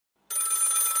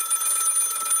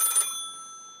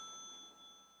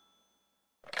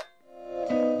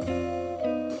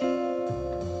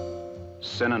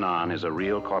Synanon is a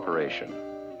real corporation.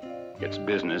 Its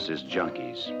business is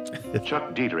junkies.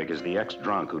 Chuck Diedrich is the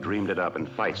ex-drunk who dreamed it up and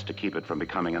fights to keep it from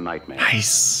becoming a nightmare.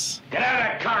 Nice. Get out of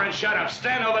that car and shut up.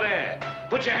 Stand over there.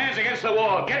 Put your hands against the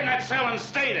wall. Get in that cell and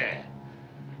stay there.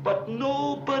 But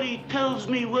nobody tells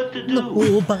me what to do.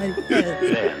 Nobody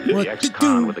Then the what to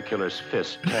ex-con do. with the killer's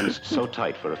fist tensed so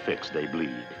tight for a fix they bleed.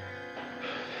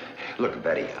 Look,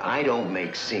 Betty, I don't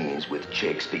make scenes with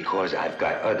chicks because I've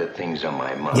got other things on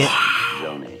my mind.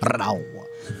 Joni. Row.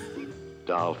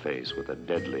 Doll face with a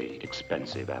deadly,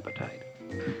 expensive appetite.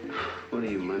 What are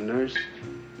you, my nurse?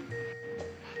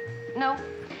 No,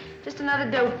 just another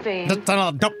dope fiend. That's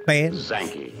another dope band.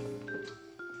 Zanky.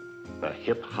 The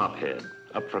hip hop head.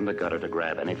 Up from the gutter to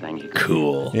grab anything he could.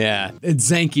 Cool. Yeah,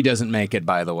 Zanky doesn't make it,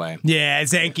 by the way. Yeah,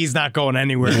 Zanky's not going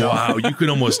anywhere. Wow, you can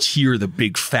almost hear the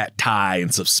big fat tie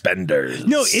and suspenders.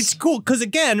 No, it's cool because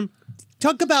again,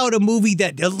 talk about a movie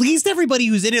that at least everybody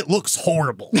who's in it looks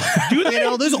horrible. You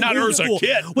know, there's Not weird Eartha cool.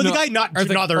 Kitt. Well, No, the guy not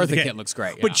Eartha Kitt. Kitt looks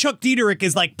great, yeah. But Chuck Diedrich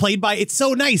is like played by. It's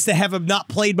so nice to have him not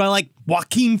played by like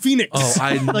Joaquin Phoenix. Oh,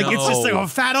 I Like it's just like know. a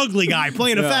fat ugly guy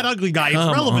playing a fat ugly guy. It's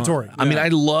revelatory. I mean, I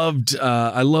loved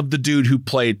the dude who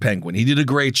played Penguin. He did a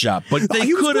great job, but they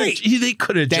he was could have. great. They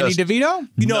could have Danny just. DeVito?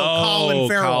 No, Colin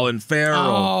Farrell. Colin Farrell.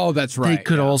 Oh, that's right. They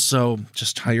could also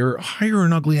just hire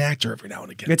an ugly actor every now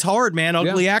and again. It's hard, man.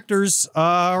 Ugly actors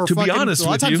are To be fucking, honest a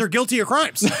lot with of times you- they're guilty of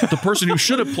crimes. The person who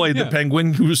should have played the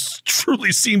Penguin, who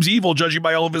truly seems evil, judging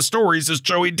by all of his stories, is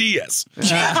Joey Diaz.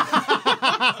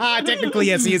 Technically,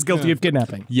 yes, he is guilty of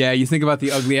kidnapping. Yeah, you think about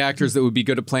the ugly actors that would be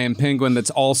good at playing Penguin that's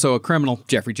also a criminal.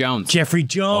 Jeffrey Jones. Jeffrey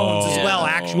Jones as well.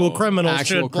 Actual criminals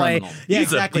Actual should play. criminal. Yeah, He's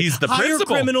exactly. he's the Hire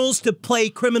principal. criminals to play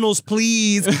criminals,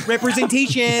 please.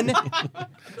 Representation.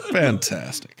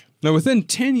 Fantastic. Now, within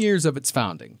 10 years of its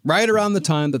founding, right around the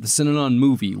time that the Synanon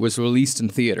movie was released in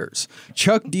theaters,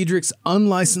 Chuck Diedrich's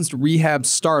unlicensed rehab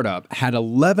startup had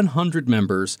 1,100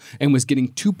 members and was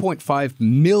getting $2.5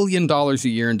 million a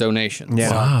year in donations.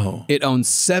 Yeah. Wow. It owned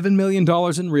 $7 million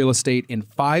in real estate in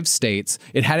 5 states.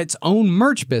 It had its own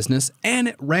merch business, and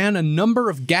it ran a number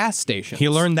of gas stations. He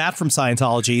learned that from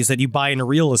Scientology, is that you buy into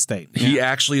real estate. He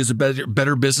actually is a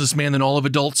better businessman than all of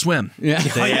Adult Swim. Yeah.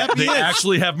 They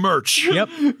actually have merch. Yep.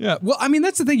 Yeah. Well, I mean,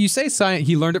 that's the thing. You say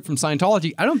he learned it from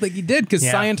Scientology. I don't think he did, because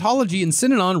Yeah. Scientology and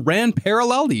Synanon ran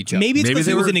parallel to each other. Maybe it's because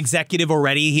they he was were- an executive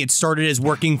already. He had started as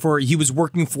he was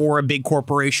working for a big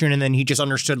corporation, and then he just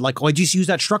understood, like, oh, I just use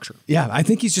that structure. Yeah, I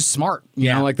think he's just smart.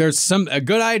 You know, like there's a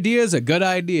good idea is a good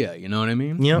idea. You know what I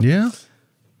mean? Yep. Yeah.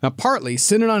 Now, partly,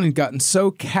 Synanon had gotten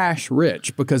so cash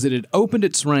rich because it had opened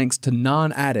its ranks to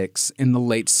non-addicts in the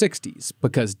late 60s,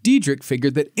 because Diedrich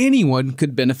figured that anyone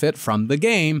could benefit from the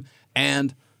game,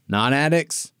 and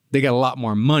non-addicts, they got a lot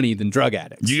more money than drug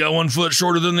addicts. You got one foot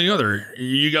shorter than the other.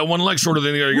 You got one leg shorter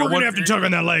than the other. You got one, tug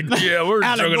on that leg. Yeah, we're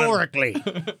tugging on- allegorically.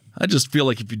 I just feel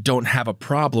like if you don't have a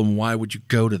problem, why would you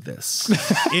go to this?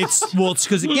 It's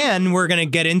because again, we're gonna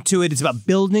get into it. It's about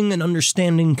building an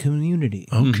understanding community.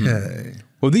 Okay.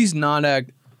 Well, these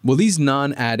non-addict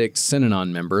Synanon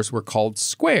members were called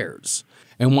squares.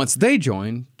 And once they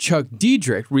joined, Chuck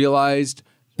Diedrich realized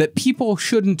that people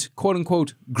shouldn't, quote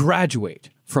unquote, graduate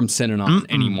from Synanon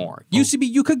anymore. Used to be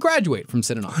you could graduate from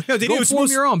Synanon. No, they Go did. It was form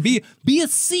supposed- your own. Be a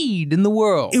seed in the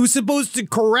world. It was supposed to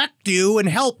correct you and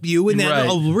help you, and then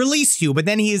Right. release you. But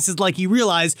then he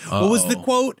realized what was the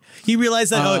quote? He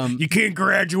realized that you can't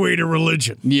graduate a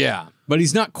religion. Yeah, but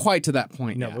he's not quite to that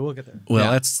point yet. we'll get there.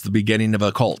 Well, that's the beginning of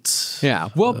a cult. Yeah,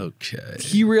 well, Okay.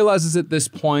 he realizes at this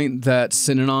point that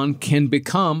Synanon can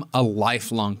become a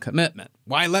lifelong commitment.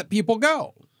 Why let people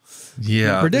go?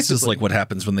 Yeah, this is predictably. like what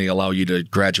happens when they allow you to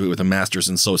graduate with a master's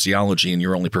in sociology and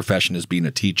your only profession is being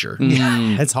a teacher.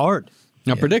 That's hard.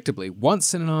 Now, predictably,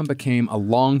 once Synanon became a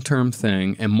long-term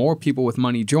thing and more people with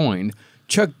money joined,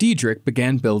 Chuck Diedrich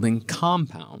began building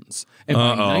compounds. And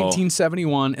by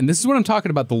 1971, and this is what I'm talking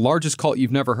about, the largest cult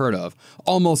you've never heard of,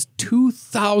 almost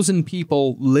 2,000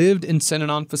 people lived in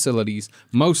Synanon facilities,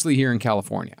 mostly here in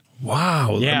California.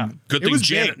 Wow. Yeah. Good It thing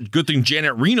was Good thing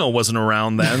Janet Reno wasn't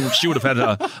around then. She would have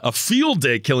had a field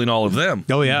day killing all of them.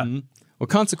 Oh yeah. Well,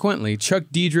 consequently, Chuck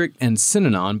Diedrich and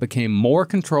Synanon became more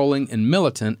controlling and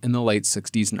militant in the late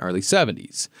 60s and early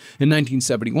 70s. In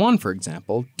 1971, for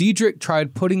example, Diedrich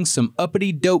tried putting some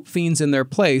uppity dope fiends in their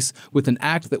place with an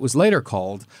act that was later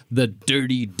called the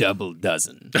Dirty Double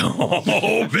Dozen.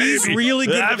 Oh, baby. He's really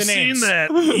good with I've the seen names.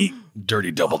 that.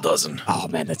 Dirty Double Dozen. Oh,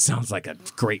 man, that sounds like a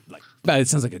great It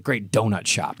sounds like a great donut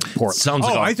shop in Portland. Sounds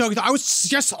like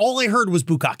all I heard was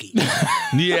bukkake.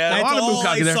 yeah, a lot of bukkake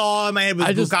I there. saw in my head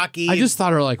was bukkake. I just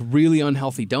thought are like really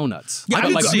unhealthy donuts. Yeah,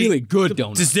 but like really good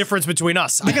donuts. There's difference between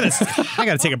us. I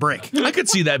gotta take a break. I could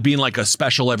see that being like a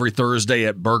special every Thursday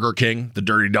at Burger King, the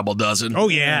Dirty Double Dozen. Oh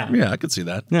yeah. Yeah, I could see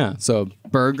that. Yeah, so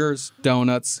burgers,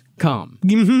 donuts, come.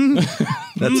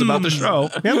 That's about the show.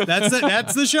 Yep, that's it.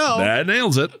 That's the show. That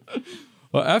nails it.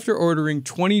 Well, after ordering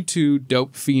 22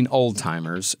 dope fiend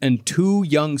old-timers and 2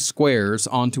 young squares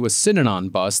onto a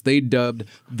Synanon bus they dubbed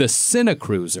the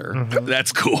Cine-Cruiser.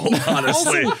 That's cool,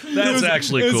 honestly. That's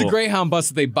actually cool. It was a Greyhound bus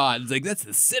that they bought. It's like, that's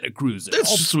the Cine-Cruiser.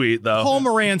 That's sweet, though. Paul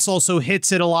Morantz also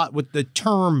hits it a lot with the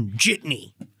term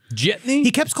jitney. Jitney?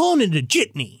 He kept calling it a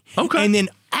jitney. Okay. And then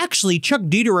actually Chuck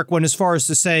Dieterich went as far as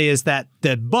to say is that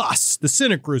the bus, the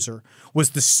Cine-Cruiser, was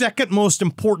the second most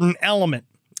important element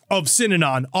of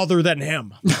Synanon other than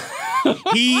him.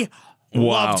 He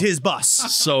loved his bus.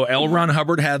 So L. Ron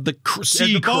Hubbard had the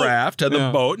Seacraft, had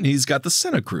the boat, and he's got the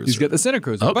Cine-Cruiser. He's got the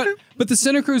Cine-Cruiser. Okay. But the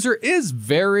Cine-Cruiser is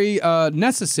very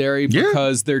necessary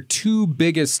because their two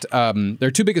biggest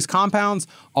compounds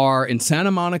are in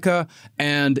Santa Monica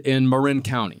and in Marin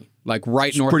County. Like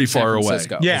right north pretty of San far away.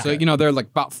 Francisco. Yeah. So, they're like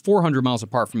about 400 miles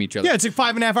apart from each other. Yeah, it's a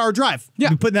 5.5 hour drive.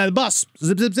 Yeah. You put that in the bus.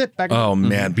 Zip, zip, zip. Back. Oh,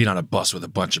 man, being on a bus with a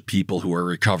bunch of people who are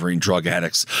recovering drug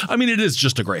addicts. I mean, it is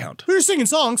just a Greyhound. We were singing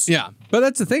songs. Yeah. But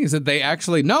that's the thing is that they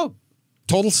actually,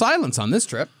 total silence on this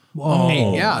trip.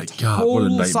 Oh, Yeah, my God, what a total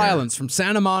nightmare. silence from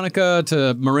Santa Monica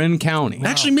to Marin County.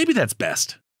 Actually, maybe that's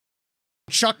best.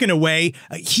 Chuck, in a way,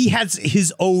 he has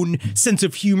his own sense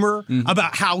of humor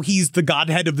about how he's the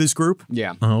godhead of this group.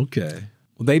 Yeah. Okay.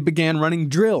 Well, they began running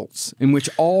drills in which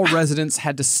all residents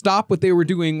had to stop what they were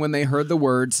doing when they heard the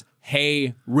words,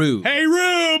 "Hey, Rube." Hey,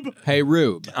 Rube! Hey,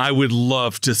 Rube. I would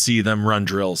love to see them run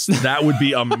drills. That would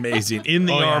be amazing. In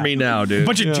the Army now, dude. A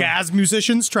bunch of jazz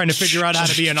musicians trying to figure out how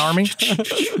to be an army.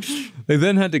 They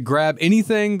then had to grab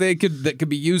anything that could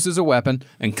be used as a weapon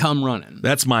and come running.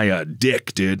 That's my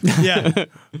dick, dude. Yeah.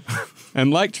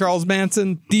 And like Charles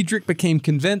Manson, Dietrich became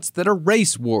convinced that a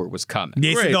race war was coming.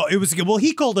 Yes, no, it was, well,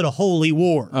 he called it a holy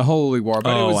war. A holy war,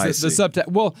 but Oh, it I was the see. subtext.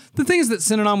 Well, the thing is that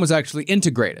Synanon was actually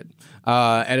integrated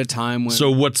at a time when. So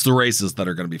what's the races that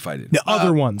are going to be fighting? The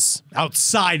other ones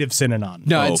outside of Synanon.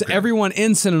 No, Oh, it's okay. everyone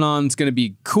in Synanon's going to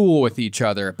be cool with each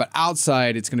other, but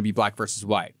outside it's going to be black versus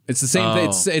white. It's the same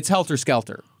thing. It's helter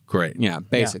skelter. Great. Yeah,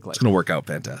 basically. It's going to work out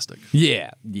fantastic.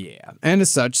 Yeah. And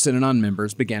as such, Synanon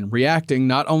members began reacting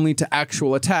not only to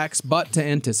actual attacks, but to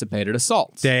anticipated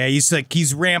assaults. Yeah,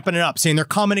 he's ramping it up, saying they're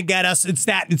coming to get us. It's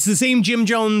the same Jim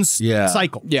Jones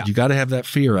cycle. Yeah. You got to have that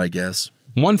fear, I guess.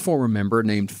 One former member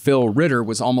named Phil Ritter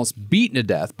was almost beaten to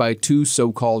death by 2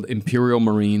 so-called Imperial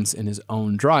Marines in his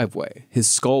own driveway. His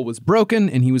skull was broken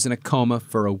and he was in a coma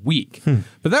for a week.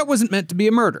 But that wasn't meant to be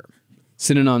a murder.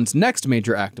 Synanon's next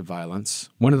major act of violence,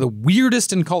 one of the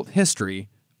weirdest in cult history,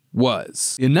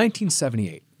 was in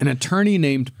 1978. An attorney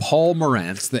named Paul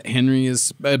Morantz, that Henry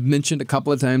has mentioned a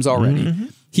couple of times already,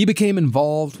 he became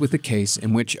involved with a case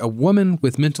in which a woman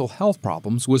with mental health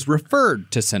problems was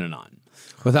referred to Synanon.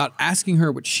 Without asking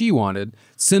her what she wanted,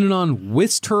 Synanon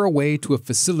whisked her away to a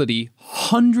facility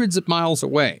hundreds of miles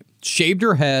away, shaved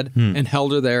her head, and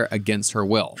held her there against her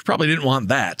will. Probably didn't want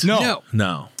that.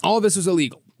 No. All of this was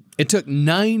illegal. It took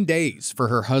 9 days for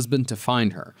her husband to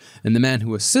find her, and the man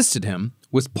who assisted him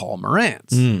was Paul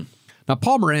Morantz. Now,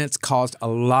 Paul Morantz caused a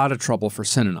lot of trouble for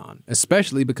Synanon,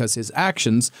 especially because his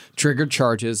actions triggered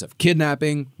charges of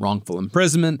kidnapping, wrongful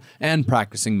imprisonment, and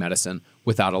practicing medicine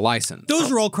without a license.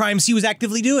 Those are all crimes he was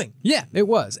actively doing. Yeah, it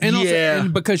was. And also,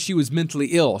 and because she was mentally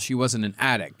ill, she wasn't an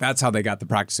addict. That's how they got the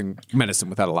practicing medicine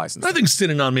without a license. I think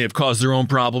Synanon may have caused their own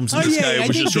problems, and this guy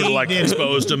was just sort of like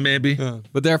exposed them, maybe.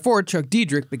 But therefore, Chuck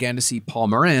Dietrich began to see Paul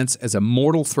Morantz as a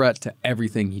mortal threat to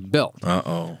everything he'd built.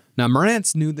 Now,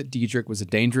 Morantz knew that Dietrich was a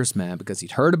dangerous man because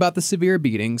he'd heard about the severe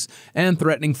beatings, and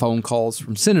threatening phone calls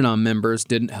from Synanon members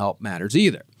didn't help matters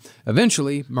either.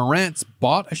 Eventually, Morantz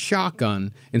bought a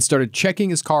shotgun and started checking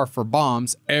his car for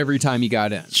bombs every time he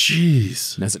got in.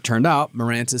 Jeez. And as it turned out,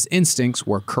 Morantz's instincts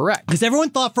were correct. Because everyone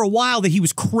thought for a while that he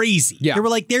was crazy. Yeah. They were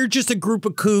like, they're just a group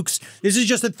of kooks. This is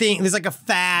just a thing. There's like a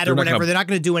fad or whatever. They're not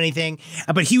going to do anything.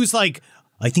 But he was like,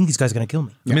 I think these guys are going to kill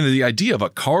me. I mean, the idea of a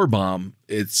car bomb,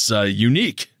 it's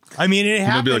unique. I mean, it You'll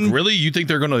happened. be like, really? You think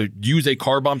they're going to use a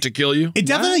car bomb to kill you? It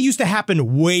definitely used to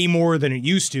happen way more than it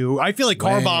used to. I feel like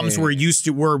car bombs were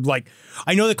like,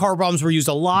 I know that car bombs were used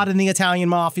a lot in the Italian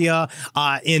mafia,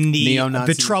 in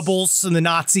the Troubles and the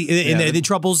Nazi, in the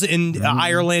Troubles in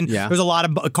Ireland. Yeah. There's a lot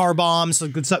of car bombs,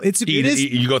 some good stuff.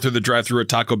 You go through the drive-thru at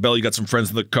Taco Bell, you got some friends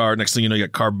in the car. Next thing you know, you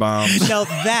got car bombs. Now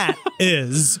that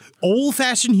is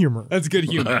old-fashioned humor. That's good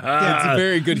humor. That's a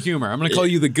very good humor. I'm going to call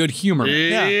you the good humor.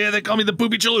 Yeah, they call me the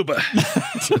poopy chalupa.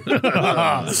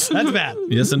 That's bad.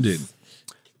 Yes, indeed.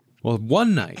 Well,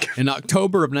 one night in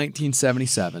October of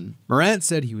 1977, Morant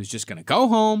said he was just going to go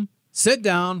home, sit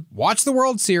down, watch the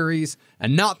World Series,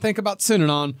 and not think about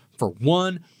Synanon for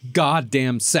one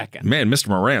goddamn second. Man, Mr.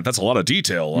 Morant, that's a lot of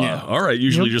detail. All right,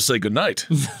 usually just say goodnight.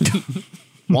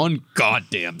 One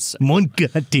goddamn second. One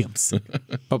goddamn second.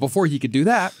 But before he could do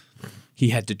that, he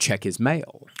had to check his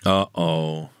mail.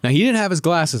 Uh-oh. Now, he didn't have his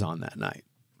glasses on that night.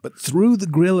 But through the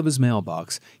grill of his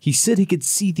mailbox, he said he could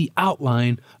see the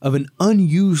outline of an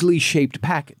unusually shaped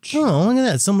package. Oh, look at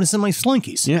that. Somebody sent my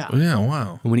slinkies. Yeah. Yeah,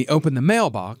 wow. And when he opened the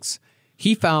mailbox,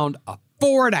 he found a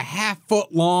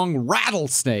 4.5-foot long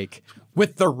rattlesnake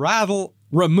with the rattle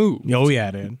removed. Oh, yeah,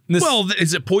 dude. Well,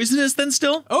 is it poisonous then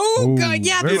still? Oh, God,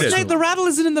 yeah. The rattle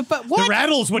isn't in the... What? The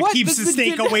rattle's what keeps the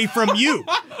snake away from you.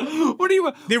 What do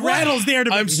you... The rattle's there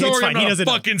to... I'm sorry, I'm not a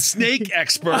know. fucking snake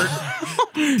expert.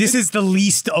 This is the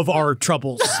least of our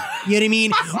troubles. You know what I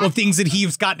mean? Of things that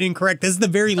he's gotten incorrect. This is the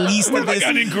very least What of have I this.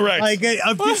 gotten incorrect? Like,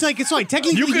 it's like, it's fine.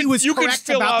 Technically, he was correct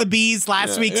about the bees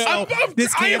last week, so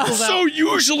this I am cancels out. so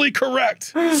usually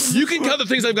correct. You can count the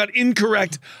things I've got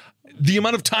incorrect. The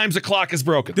amount of times a clock is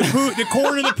broken. The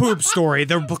corn and the poop story.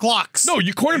 The clocks. No,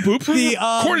 you corn and poop.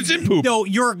 Corn is in poop. No,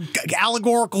 your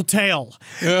allegorical tale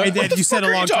that you said a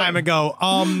long time ago.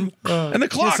 And the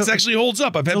clocks actually holds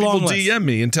up. I've had people DM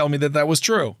me and tell me that was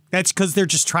true. That's because they're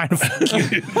just trying to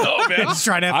fuck you. No, man. Just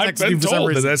trying to have I've sex with been you for some told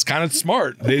that reason. that's kind of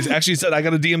smart. They actually said, I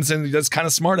got a DM saying that's kind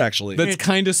of smart, actually. That's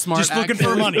kind of smart. Just looking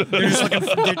for money. They're just looking.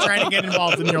 They're trying to get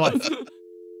involved in your life.